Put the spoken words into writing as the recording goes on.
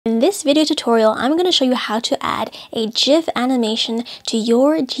this video tutorial, I'm going to show you how to add a GIF animation to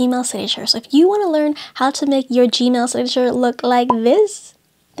your Gmail signature. So if you want to learn how to make your Gmail signature look like this,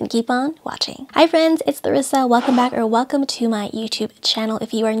 then keep on watching. Hi friends, it's Laressa. Welcome back or welcome to my YouTube channel.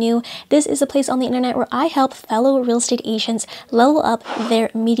 If you are new, this is a place on the internet where I help fellow real estate agents level up their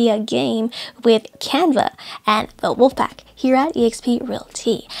media game with Canva and the Wolfpack here at eXp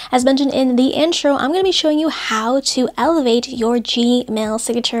Realty. As mentioned in the intro, I'm going to be showing you how to elevate your Gmail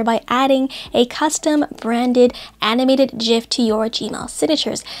signature by adding a custom branded animated GIF to your Gmail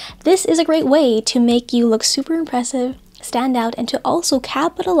signatures. This is a great way to make you look super impressive, stand out, and to also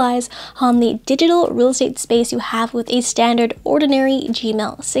capitalize on the digital real estate space you have with a standard ordinary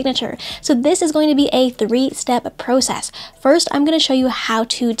Gmail signature. So this is going to be a three-step process. First, I'm going to show you how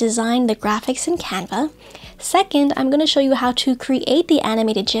to design the graphics in Canva. Second, I'm going to show you how to create the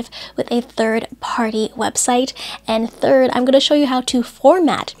animated GIF with a third-party website. And third, I'm going to show you how to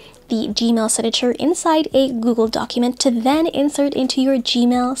format the Gmail signature inside a Google document to then insert into your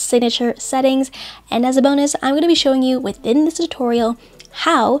Gmail signature settings. And as a bonus, I'm going to be showing you within this tutorial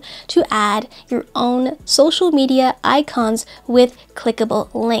how to add your own social media icons with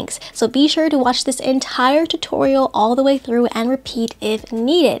clickable links. So be sure to watch this entire tutorial all the way through and repeat if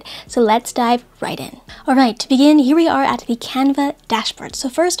needed. So let's dive right in. All right, to begin, here we are at the Canva dashboard. So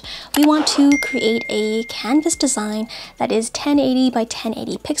first, we want to create a canvas design that is 1080 by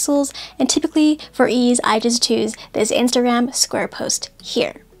 1080 pixels. And typically for ease, I just choose this Instagram square post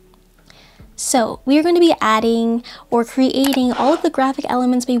here. So we are going to be adding or creating all of the graphic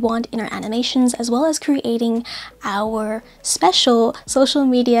elements we want in our animations, as well as creating our special social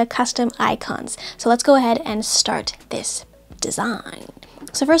media custom icons. So let's go ahead and start this design.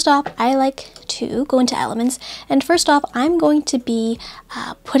 So first off, I like to go into elements, and first off, I'm going to be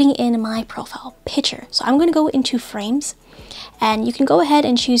putting in my profile picture. So I'm going to go into frames, and you can go ahead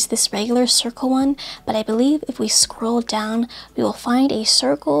and choose this regular circle one, but I believe if we scroll down, we will find a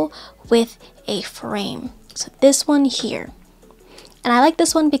circle with a frame. So this one here. And I like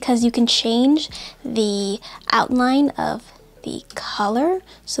this one because you can change the outline of the color.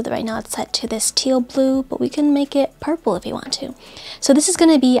 So that right now it's set to this teal blue, but we can make it purple if you want to. So this is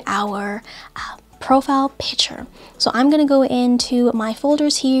going to be our profile picture. So I'm going to go into my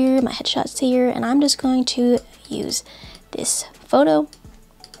folders here, my headshots here, and I'm just going to use this photo.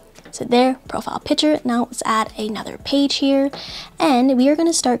 So there, profile picture. Now let's add another page here, and we are going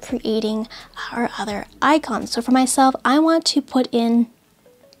to start creating our other icons. So for myself, I want to put in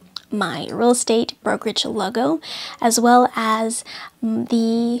my real estate brokerage logo, as well as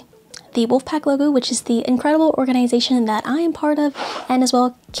the Wolfpack logo, which is the incredible organization that I am part of, and as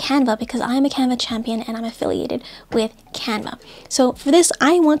well Canva, because I am a Canva champion and I'm affiliated with Canva. So for this,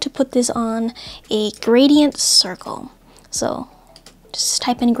 I want to put this on a gradient circle. So just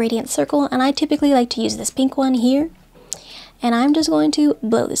type in gradient circle, and I typically like to use this pink one here, and I'm just going to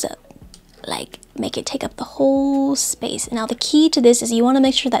blow this up, like make it take up the whole space. Now the key to this is you want to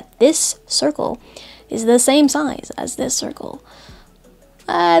make sure that this circle is the same size as this circle.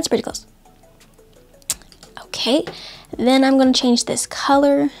 It's pretty close. Okay, then I'm going to change this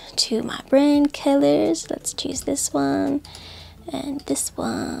color to my brand colors. Let's choose this one and this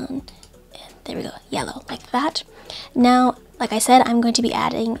one, and there we go, yellow, like that. Now, like I said, I'm going to be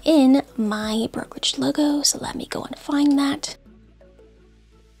adding in my brokerage logo, so let me go and find that.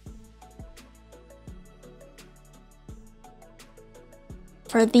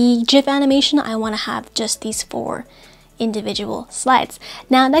 For the GIF animation, I want to have just these 4 individual slides.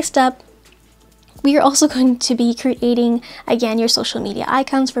 Now, next up, we are also going to be creating, again, your social media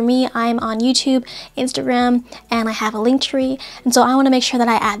icons. For me, I'm on YouTube, Instagram, and I have a link tree. And so I want to make sure that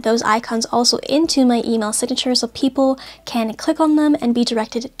I add those icons also into my email signature so people can click on them and be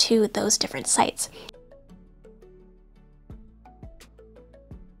directed to those different sites.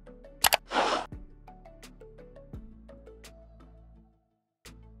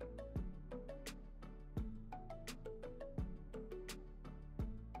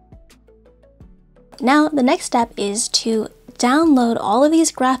 Now, the next step is to download all of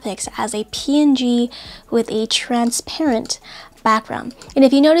these graphics as a PNG with a transparent background. And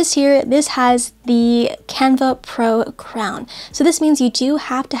if you notice here, this has the Canva Pro crown. So this means you do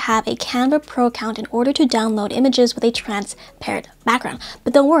have to have a Canva Pro account in order to download images with a transparent background.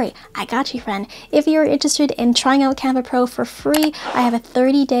 But don't worry, I got you, friend. If you're interested in trying out Canva Pro for free, I have a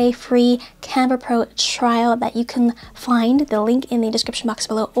 30-day free Canva Pro trial that you can find the link in the description box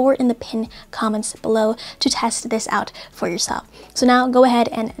below or in the pinned comments below to test this out for yourself. So now go ahead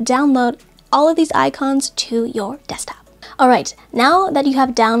and download all of these icons to your desktop. Alright, now that you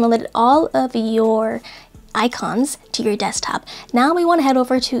have downloaded all of your icons to your desktop. Now we want to head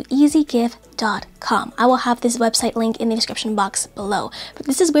over to easygif.com. I will have this website link in the description box below. But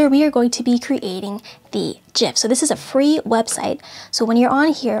this is where we are going to be creating the GIF. So this is a free website. So when you're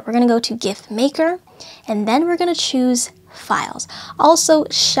on here, we're going to go to GIF Maker, and then we're going to choose Files. Also,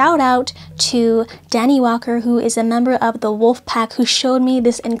 shout out to Danny Walker, who is a member of the Wolf Pack, who showed me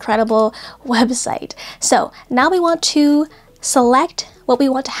this incredible website. So now we want to select what we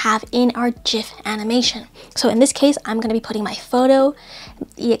want to have in our GIF animation. So in this case, I'm going to be putting my photo,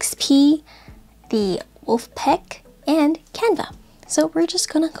 EXP, the Wolf Pack, and Canva. So we're just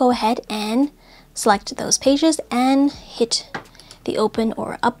going to go ahead and select those pages and hit the open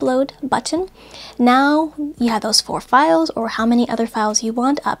or upload button. Now you have those 4 files, or how many other files you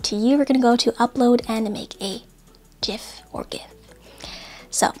want, up to you. We're going to go to upload and make a GIF or GIF.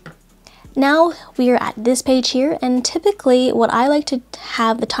 So now we are at this page here, and typically what I like to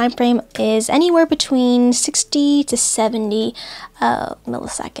have the time frame is anywhere between 60 to 70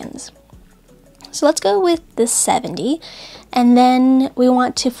 milliseconds. So let's go with the 70, and then we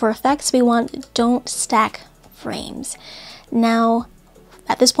want to, for effects, we want don't stack frames. Now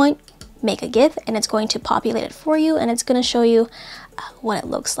at this point, make a GIF, and it's going to populate it for you, and it's going to show you what it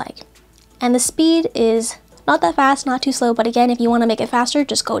looks like. And the speed is not that fast, not too slow, but again, if you want to make it faster,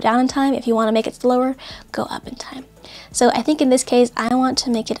 just go down in time. If you want to make it slower, go up in time. So I think in this case, I want to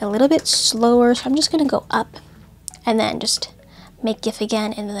make it a little bit slower, so I'm just going to go up and then just make GIF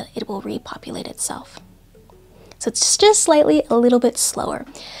again, and then it will repopulate itself. So it's just slightly a little bit slower.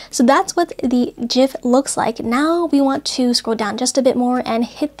 So that's what the GIF looks like. Now we want to scroll down just a bit more and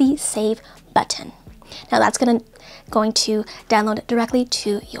hit the save button. Now that's going to download it directly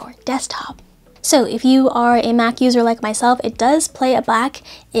to your desktop. So if you are a Mac user like myself, it does play it back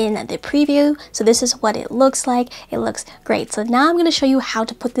in the preview. So this is what it looks like. It looks great. So now I'm going to show you how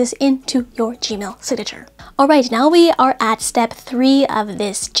to put this into your Gmail signature. All right, now we are at step 3 of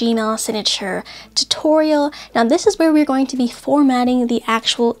this Gmail signature tutorial. Now this is where we're going to be formatting the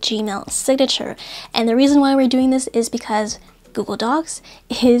actual Gmail signature. And the reason why we're doing this is because Google Docs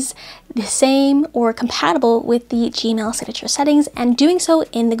is the same or compatible with the Gmail signature settings, and doing so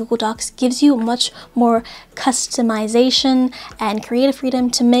in the Google Docs gives you much more customization and creative freedom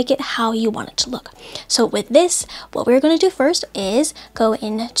to make it how you want it to look. So with this, what we're going to do first is go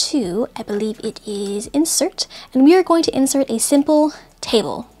into, I believe it is insert, and we are going to insert a simple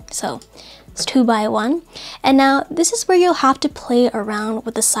table. So it's 2 by 1, and now this is where you'll have to play around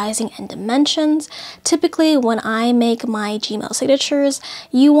with the sizing and dimensions. Typically when I make my Gmail signatures,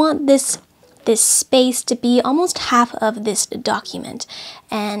 you want this space to be almost half of this document,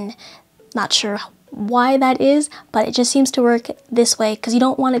 and not sure why that is, but it just seems to work this way because you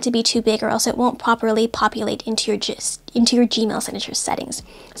don't want it to be too big, or else it won't properly populate into your Gmail signature settings.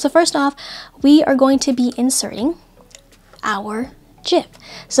 So first off, we are going to be inserting our GIF.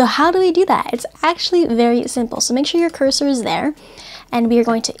 So how do we do that? It's actually very simple. So make sure your cursor is there, and we are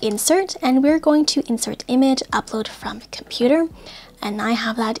going to insert, and we're going to insert image, upload from computer, and I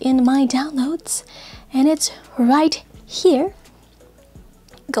have that in my downloads, and it's right here.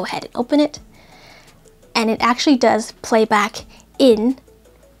 Go ahead and open it, and it actually does play back in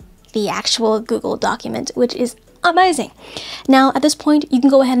the actual Google document, which is amazing. Now at this point, you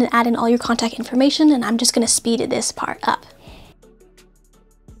can go ahead and add in all your contact information, and I'm just going to speed this part up.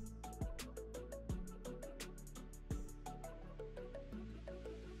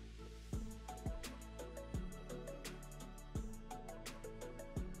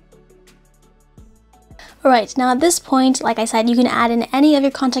 Alright, now at this point, like I said, you can add in any of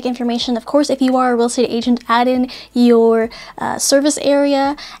your contact information. Of course, if you are a real estate agent, add in your service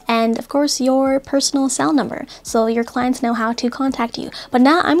area, and of course your personal cell number, so your clients know how to contact you. But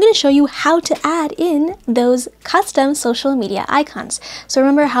now I'm going to show you how to add in those custom social media icons. So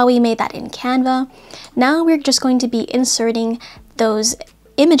remember how we made that in Canva? Now we're just going to be inserting those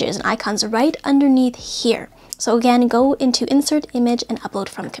images and icons right underneath here. So again, go into insert image and upload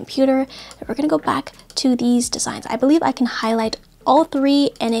from computer. We're going to go back to these designs. I believe I can highlight all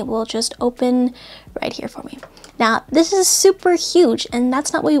 3 and it will just open right here for me. Now this is super huge, and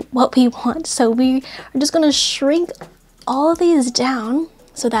that's not what we want. So we are just going to shrink all of these down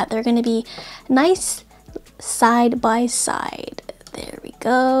so that they're going to be nice side by side. There we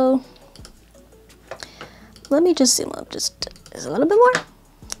go. Let me just zoom up just a little bit more.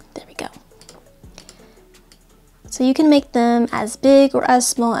 There we go. So you can make them as big or as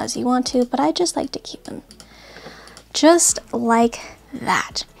small as you want to, but I just like to keep them just like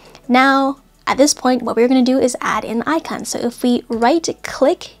that. Now, at this point, what we're going to do is add in icons. So if we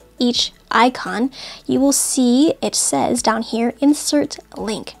right-click each icon, you will see it says down here, insert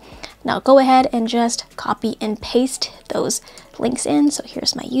link. Now go ahead and just copy and paste those links in. So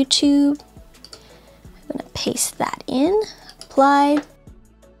here's my YouTube. I'm gonna paste that in, apply.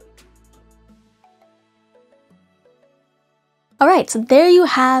 All right, so there you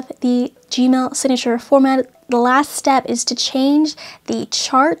have the Gmail signature format. The last step is to change the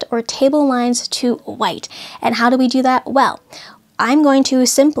chart or table lines to white. And how do we do that? Well, I'm going to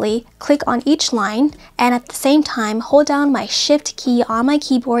simply click on each line and at the same time hold down my Shift key on my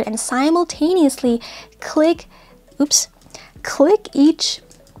keyboard and simultaneously click each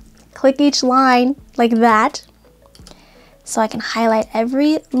line like that. So I can highlight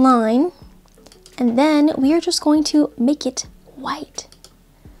every line, and then we are just going to make it white.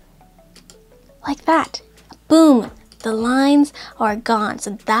 Like that. Boom, the lines are gone.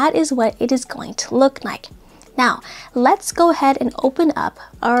 So that is what it is going to look like. Now, let's go ahead and open up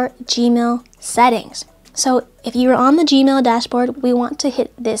our Gmail settings. So if you're on the Gmail dashboard, we want to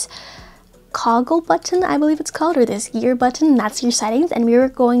hit this coggle button, I believe it's called, or this gear button. That's your settings, and we're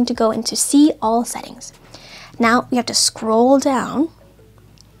going to go into see all settings. Now you have to scroll down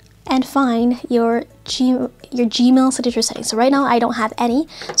and find your Gmail signature settings. So right now I don't have any,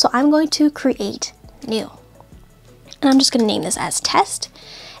 so I'm going to create new. And I'm just going to name this as test.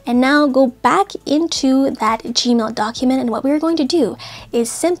 And now go back into that Gmail document, and what we're going to do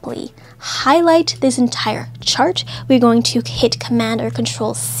is simply highlight this entire chart. We're going to hit Command or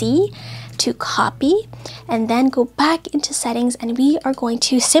Control C to copy, and then go back into settings, and we are going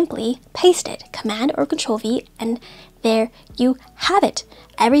to simply paste it. Command or Control V, and there you have it.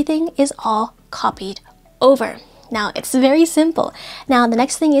 Everything is all copied over. Now, it's very simple. Now, the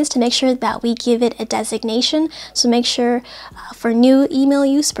next thing is to make sure that we give it a designation. So make sure for new email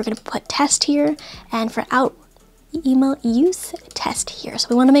use, we're going to put test here, and for out email use, test here. So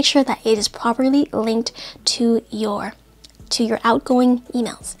we want to make sure that it is properly linked to your outgoing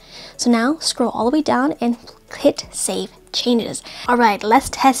emails. So now scroll all the way down and hit save changes. All right, let's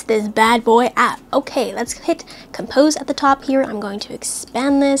test this bad boy out. Okay, let's hit compose at the top here. I'm going to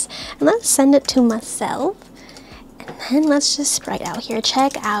expand this and let's send it to myself. And then let's just write out here,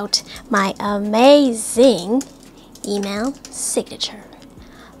 check out my amazing email signature.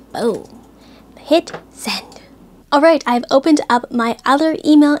 Boom, hit send. All right, I've opened up my other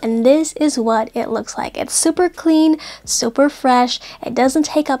email, and this is what it looks like. It's super clean, super fresh. It doesn't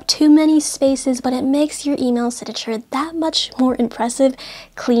take up too many spaces, but it makes your email signature that much more impressive,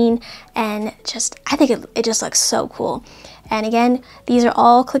 clean, and just, I think it just looks so cool. And again, these are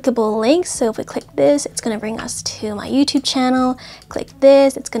all clickable links. So if we click this, it's going to bring us to my YouTube channel. Click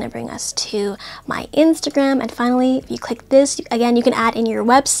this, it's going to bring us to my Instagram. And finally, if you click this, again, you can add in your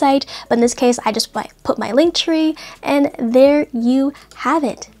website. But in this case, I just put my link tree, and there you have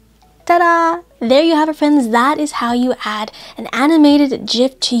it. Ta-da! There you have it, friends. That is how you add an animated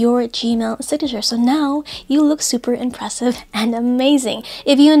GIF to your Gmail signature. So now you look super impressive and amazing.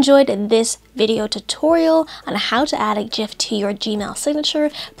 If you enjoyed this video tutorial on how to add a GIF to your Gmail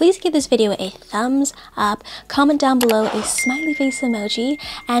signature, please give this video a thumbs up, comment down below a smiley face emoji,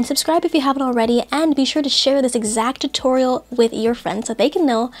 and subscribe if you haven't already, and be sure to share this exact tutorial with your friends so they can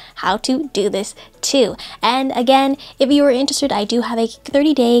know how to do this too. And again, if you are interested, I do have a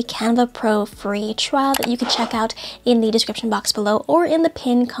 30-day Canva Pro free trial that you can check out in the description box below or in the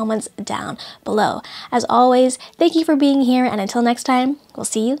pinned comments down below. As always, thank you for being here, and until next time, we'll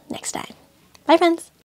see you next time. Bye, friends.